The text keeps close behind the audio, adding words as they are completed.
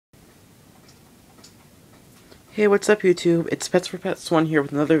Hey, what's up YouTube? It's Pets for Pets 1 here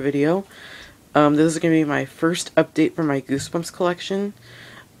with another video. This is going to be my first update for my Goosebumps collection.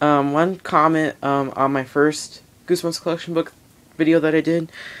 One comment on my first Goosebumps collection book video that I did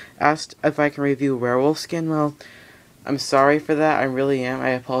asked if I can review werewolf skin. Well, I'm sorry for that. I really am. I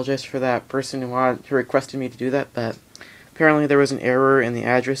apologize for that person who requested me to do that, but apparently there was an error in the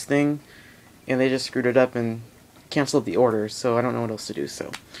address thing, and they just screwed it up and canceled the order, so I don't know what else to do,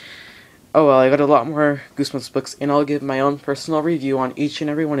 so... Oh well, I got a lot more Goosebumps books, and I'll give my own personal review on each and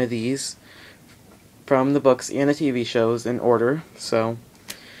every one of these from the books and the TV shows in order, so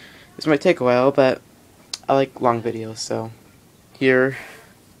this might take a while, but I like long videos, so here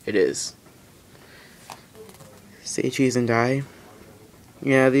it is. Say cheese and die.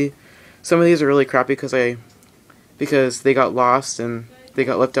 Yeah, some of these are really crappy because they got lost and they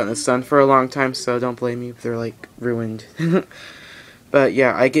got left out in the sun for a long time, so don't blame me if they're like ruined. But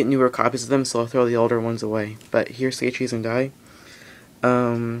yeah, I get newer copies of them, so I'll throw the older ones away. But here's Say Cheese and Die.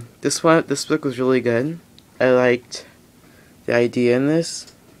 This book was really good. I liked the idea in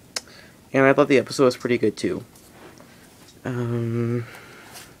this, and I thought the episode was pretty good too.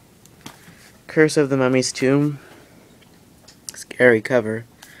 Curse of the Mummy's Tomb. Scary cover.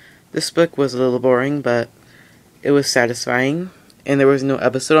 This book was a little boring, but it was satisfying. And there was no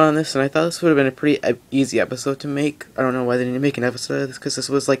episode on this, and I thought this would have been a pretty easy episode to make. I don't know why they didn't make an episode of this, because this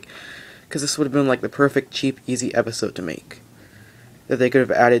would have been like the perfect, cheap, easy episode to make. That they could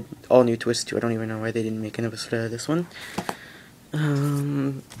have added all new twists to. I don't even know why they didn't make an episode out of this one.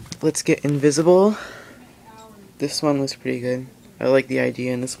 Let's get Invisible. This one was pretty good. I like the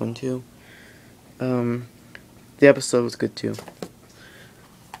idea in this one too. The episode was good too.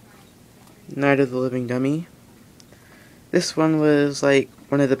 Night of the Living Dummy. This one was like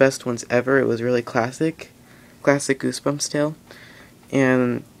one of the best ones ever. It was really classic Goosebumps tale,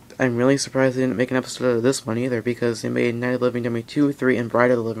 and I'm really surprised they didn't make an episode of this one either, because they made Night of the Living Dummy 2, 3, and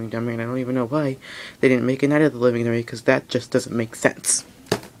Bride of the Living Dummy, and I don't even know why they didn't make a Night of the Living Dummy, because that just doesn't make sense.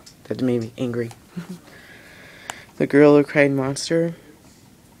 That made me angry. The Girl Who Cried Monster,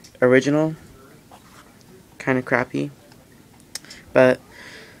 original, kind of crappy, but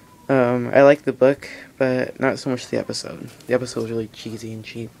I like the book, but not so much the episode. The episode was really cheesy and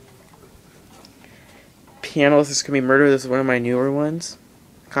cheap. Piano This Could Be Murder. This is one of my newer ones.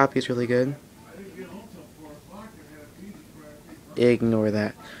 The copy is really good. Ignore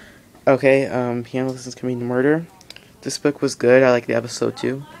that. Okay, Piano This Could Be Murder. This book was good. I like the episode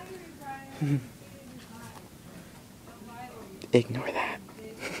too. Ignore that.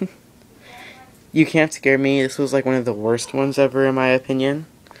 You Can't Scare Me. This was like one of the worst ones ever in my opinion.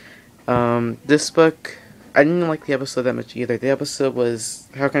 This book, I didn't like the episode that much either. The episode was,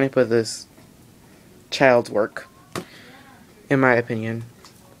 how can I put this, child's work, in my opinion.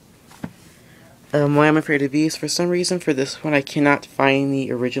 Why I'm Afraid of Bees. For some reason, for this one, I cannot find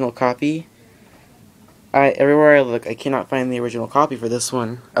the original copy. Everywhere I look, I cannot find the original copy for this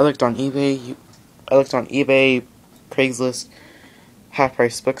one. I looked on eBay, Craigslist,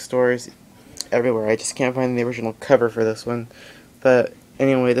 half-price bookstores, everywhere. I just can't find the original cover for this one. But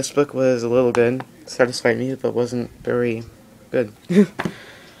anyway, this book was a little good. Satisfied me, but wasn't very good.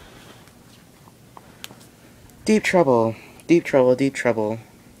 Deep Trouble. Deep Trouble, Deep Trouble.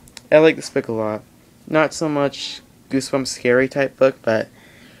 I like this book a lot. Not so much Goosebumps scary type book, but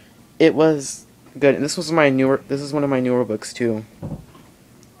it was good. And this is one of my newer books too.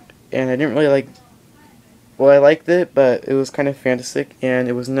 And I didn't really like, well, I liked it, but it was kind of fantastic, and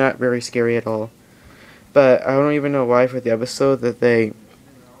it was not very scary at all. But I don't even know why for the episode that they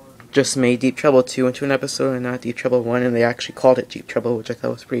just made Deep Trouble 2 into an episode and not Deep Trouble 1, and they actually called it Deep Trouble, which I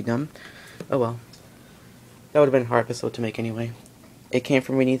thought was pretty dumb. Oh well. That would have been a hard episode to make anyway. It Came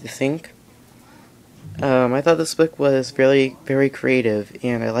From Beneath the Sink. I thought this book was very, very creative,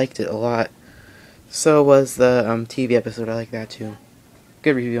 and I liked it a lot. So was the TV episode. I like that too.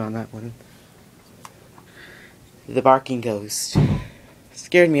 Good review on that one. The Barking Ghost.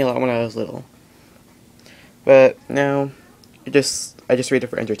 Scared me a lot when I was little. But now, I just read it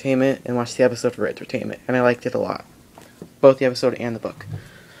for entertainment and watch the episode for entertainment, and I liked it a lot. Both the episode and the book.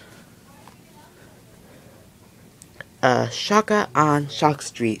 Shaka on Shock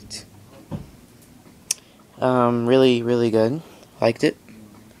Street. Really, really good. Liked it.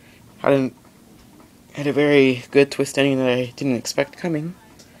 Had a very good twist ending that I didn't expect coming.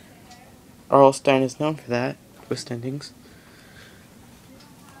 R.L. Stine is known for that, twist endings.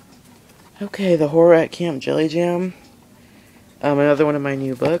 Okay, The Horror at Camp Jelly Jam. Another one of my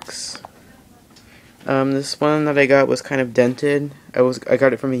new books. This one that I got was kind of dented. I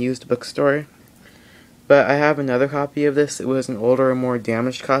got it from a used bookstore. But I have another copy of this. It was an older, more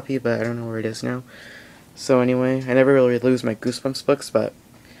damaged copy, but I don't know where it is now. So anyway, I never really lose my Goosebumps books, but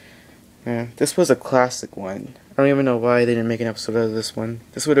yeah, this was a classic one. I don't even know why they didn't make an episode out of this one.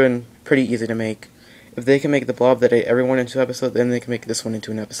 This would have been pretty easy to make. If they can make the Blob that ate everyone into an episode, then they can make this one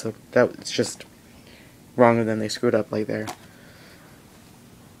into an episode. That's just wrong of them. They screwed up like there.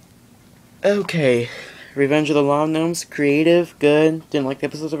 Okay, Revenge of the Lawn Gnomes, creative, good. Didn't like the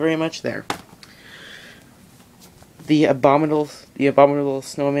episodes very much there. The abominable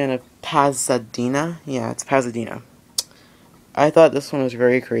snowman of Pasadena. Yeah, it's Pasadena. I thought this one was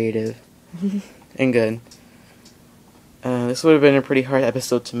very creative and good. This would have been a pretty hard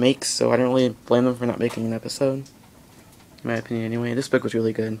episode to make, so I don't really blame them for not making an episode. In my opinion, anyway. This book was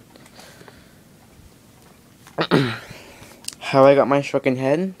really good. How I Got My Shrunken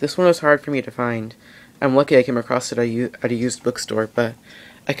Head. This one was hard for me to find. I'm lucky I came across it at a used bookstore, but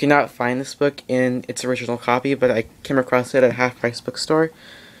I could not find this book in its original copy, but I came across it at a half-price bookstore.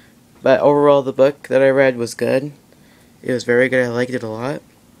 But overall, the book that I read was good. It was very good. I liked it a lot.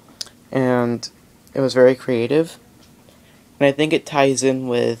 And it was very creative. And I think it ties in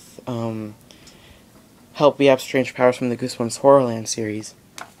with Help We Have Strange Powers from the Goosebumps Horrorland series.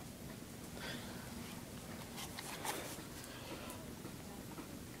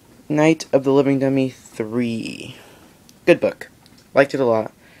 Night of the Living Dummy 3. Good book. Liked it a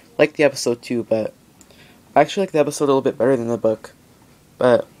lot. Liked the episode too, but I actually like the episode a little bit better than the book.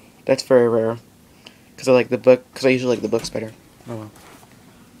 But that's very rare. Because I usually like the books better. Oh well.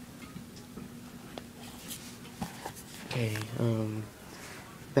 Okay,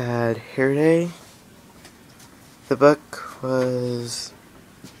 Bad Hair Day. The book was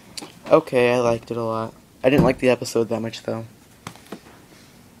okay, I liked it a lot. I didn't like the episode that much though.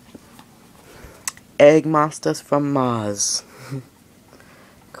 Egg Monsters from Mars.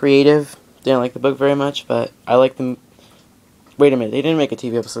 Creative. Didn't like the book very much, but I like them. Wait a minute, they didn't make a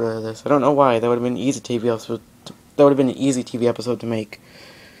TV episode out of this. I don't know why. That would have been an easy TV episode. That would have been an easy TV episode to make.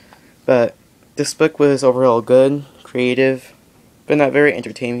 But this book was overall good, creative, but not very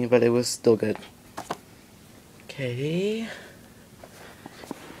entertaining, but it was still good. Okay.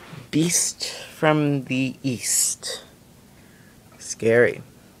 Beast from the East. Scary.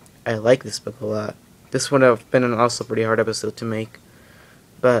 I like this book a lot. This would have been an also pretty hard episode to make.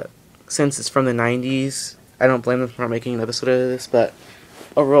 But since it's from the 90s, I don't blame them for not making an episode out of this, but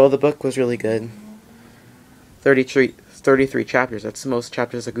overall the book was really good. 33 chapters. That's the most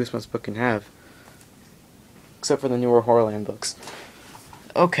chapters a Goosebumps book can have. Except for the newer Horrorland books.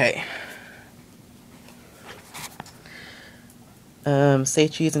 Okay. Say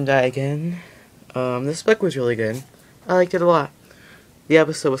Cheese and Die Again. This book was really good. I liked it a lot. The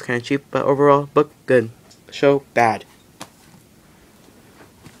episode was kind of cheap, but overall, book good. Show bad.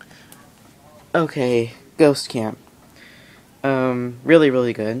 Okay, Ghost Camp. Really,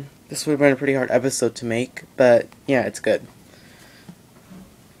 really good. This would have been a pretty hard episode to make, but yeah, it's good.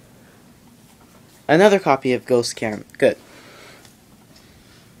 Another copy of Ghost Camp. Good.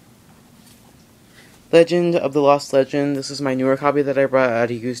 Legend of the Lost Legend. This is my newer copy that I brought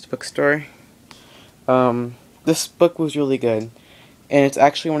at a used bookstore. This book was really good. And it's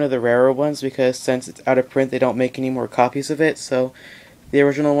actually one of the rarer ones because since it's out of print, they don't make any more copies of it. So the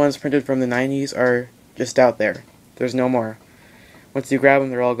original ones printed from the 90s are just out there. There's no more. Once you grab them,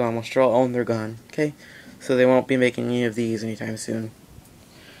 they're all gone. Once they're all owned, they're gone. Okay? So they won't be making any of these anytime soon.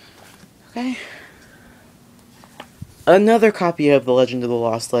 Okay? Another copy of The Legend of the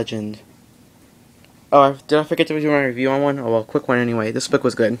Lost Legend. Oh, did I forget to do my review on one? Oh well, quick one anyway. This book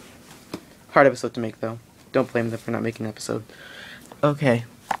was good. Hard episode to make though. Don't blame them for not making an episode. Okay.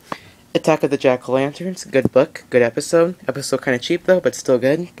 Attack of the Jack-o'-lanterns. Good book. Good episode. Episode kind of cheap though, but still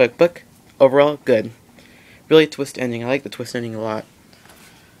good. But book, overall, good. Really twist ending. I like the twist ending a lot.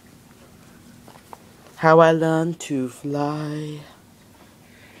 How I Learned to Fly.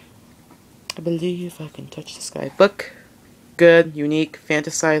 I believe I can touch the sky. Book. Good, unique,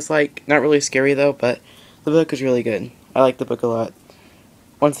 fantasize-like. Not really scary though, but the book is really good. I like the book a lot.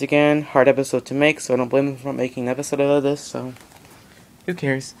 Once again, hard episode to make, so I don't blame them for not making an episode out of this, so who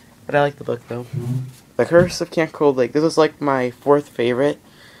cares? But I like the book though. The Curse of Camp Cold Lake. This was like my 4th favorite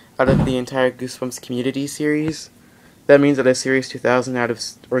out of the entire Goosebumps Community series. That means out of Series 2000, out of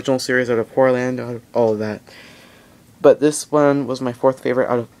original series, out of Horrorland, out of all of that. But this one was my 4th favorite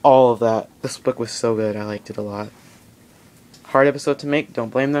out of all of that. This book was so good, I liked it a lot. Hard episode to make, don't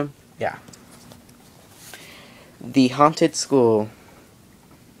blame them. Yeah. The Haunted School.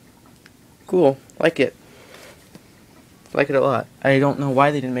 Cool, like it. Like it a lot. I don't know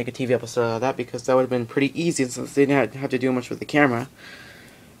why they didn't make a TV episode out of that, because that would have been pretty easy since they didn't have to do much with the camera.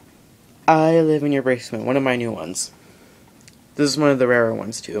 I Live in Your Basement, one of my new ones. This is one of the rarer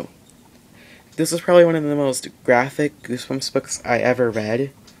ones too. This is probably one of the most graphic Goosebumps books I ever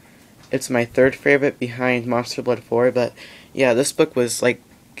read. It's my third favorite behind Monster Blood 4, but yeah, this book was like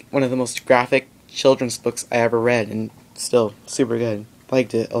one of the most graphic children's books I ever read, and still super good.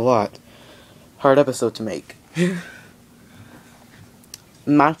 Liked it a lot. Hard episode to make.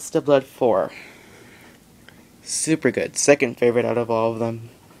 Monster Blood 4. Super good. Second favorite out of all of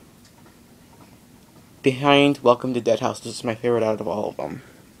them. Behind Welcome to Dead House, this is my favorite out of all of them.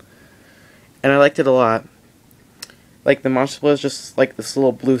 And I liked it a lot. Like, the Monster Blood is just like this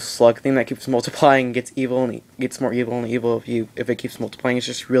little blue slug thing that keeps multiplying and gets evil, and it gets more evil and evil if it keeps multiplying. It's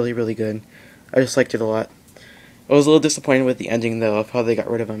just really, really good. I just liked it a lot. I was a little disappointed with the ending, though, of how they got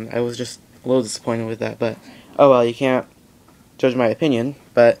rid of him. I was just a little disappointed with that, but oh well, you can't judge my opinion.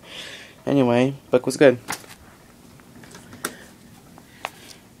 But anyway, book was good.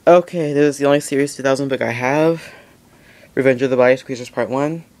 Okay, this is the only Series 2000 book I have. Revenge of the Body Squeezers Part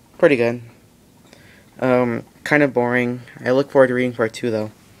 1. Pretty good. Kind of boring. I look forward to reading Part 2,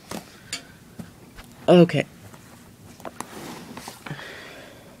 though. Okay.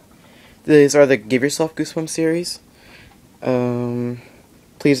 These are the Give Yourself Goosebumps series.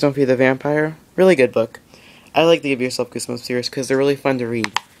 Please Don't Feed the Vampire. Really good book. I like the Give Yourself Goosebumps series because they're really fun to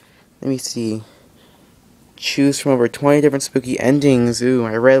read. Let me see. Choose from over 20 different spooky endings. Ooh,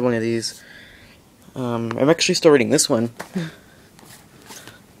 I read one of these. I'm actually still reading this one.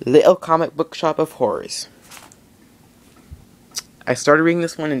 Little Comic Book Shop of Horrors. I started reading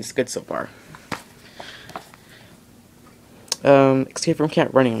this one and it's good so far. Escape from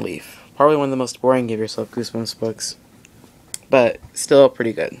Camp Running Leaf. Probably one of the most boring Give Yourself Goosebumps books. But still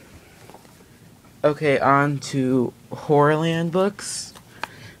pretty good. Okay, on to Horrorland books.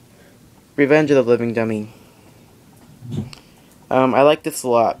 Revenge of the Living Dummy. I like this a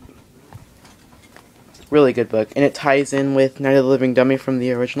lot. Really good book. And it ties in with Night of the Living Dummy from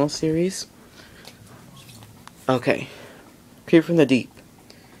the original series. Okay. Creep from the Deep.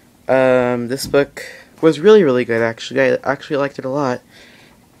 This book was really, really good, actually. I actually liked it a lot.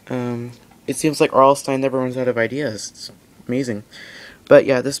 It seems like R.L. Stine never runs out of ideas. It's amazing. But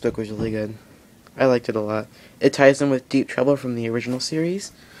yeah, this book was really good. I liked it a lot. It ties in with Deep Trouble from the original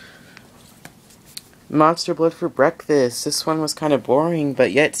series. Monster Blood for Breakfast. This one was kind of boring,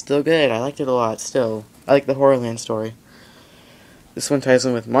 but yet still good. I liked it a lot, still. I like the Horrorland story. This one ties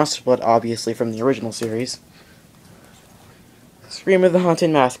in with Monster Blood, obviously, from the original series. Scream of the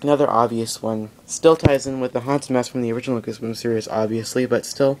Haunted Mask, another obvious one. Still ties in with the Haunted Mask from the original Goosebumps series, obviously, but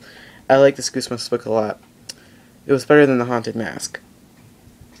still, I like this Goosebumps book a lot. It was better than the Haunted Mask.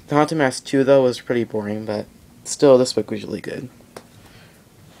 The Haunted Mask 2, though, was pretty boring, but still, this book was really good.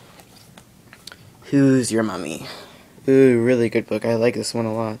 Who's Your Mummy? Ooh, really good book. I like this one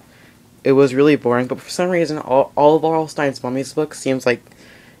a lot. It was really boring, but for some reason, all of R.L. Stine's Mummies books seems like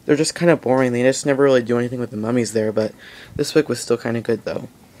they're just kind of boring. They just never really do anything with the mummies there, but this book was still kind of good, though.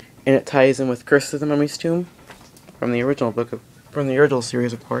 And it ties in with Curse of the Mummy's Tomb from the original from the original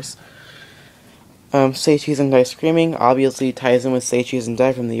series, of course. Say Cheese and Die Screaming obviously ties in with Say Cheese and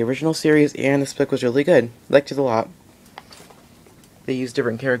Die from the original series, and this book was really good. Liked it a lot. They used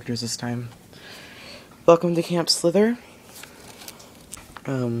different characters this time. Welcome to Camp Slither.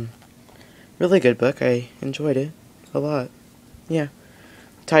 Really good book. I enjoyed it a lot. Yeah.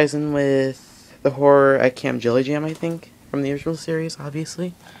 Ties in with the horror at Camp Jelly Jam, I think, from the original series,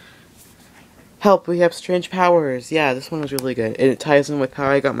 obviously. Help, We Have Strange Powers. Yeah, this one was really good. And it ties in with How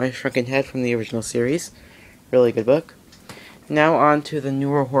I Got My Shrunken Head from the original series. Really good book. Now on to the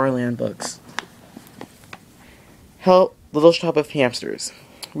newer Horrorland books. Help, Little Shop of Hamsters.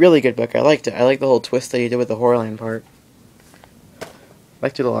 Really good book. I liked it. I liked the whole twist that he did with the Horrorland part.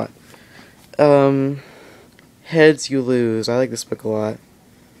 Liked it a lot. Heads You Lose. I like this book a lot.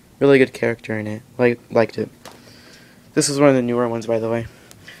 Really good character in it. Liked it. This is one of the newer ones, by the way.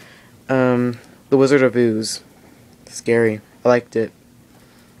 The Wizard of Ooze. Scary. I liked it.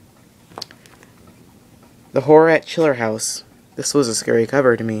 The Horror at Chiller House. This was a scary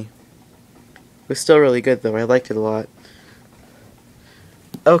cover to me. It was still really good, though. I liked it a lot.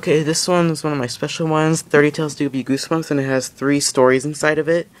 Okay, this one is one of my special ones. 30 Tales to Give You Goosebumps, and it has 3 stories inside of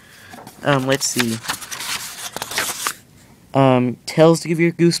it. Let's see. Tales to Give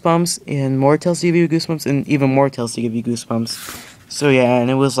You Goosebumps, and More Tales to Give You Goosebumps, and even More Tales to Give You Goosebumps. So yeah, and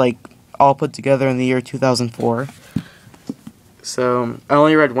it was like all put together in the year 2004. So I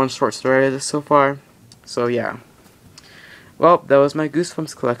only read 1 short story of this so far. So yeah. Well, that was my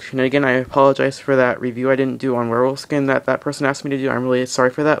Goosebumps collection. And again, I apologize for that review I didn't do on Werewolf Skin that person asked me to do. I'm really sorry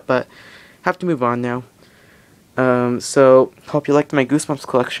for that, but have to move on now. So hope you liked my Goosebumps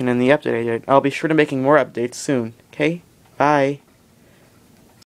collection and the update I did. I'll be sure to making more updates soon. Okay? Bye.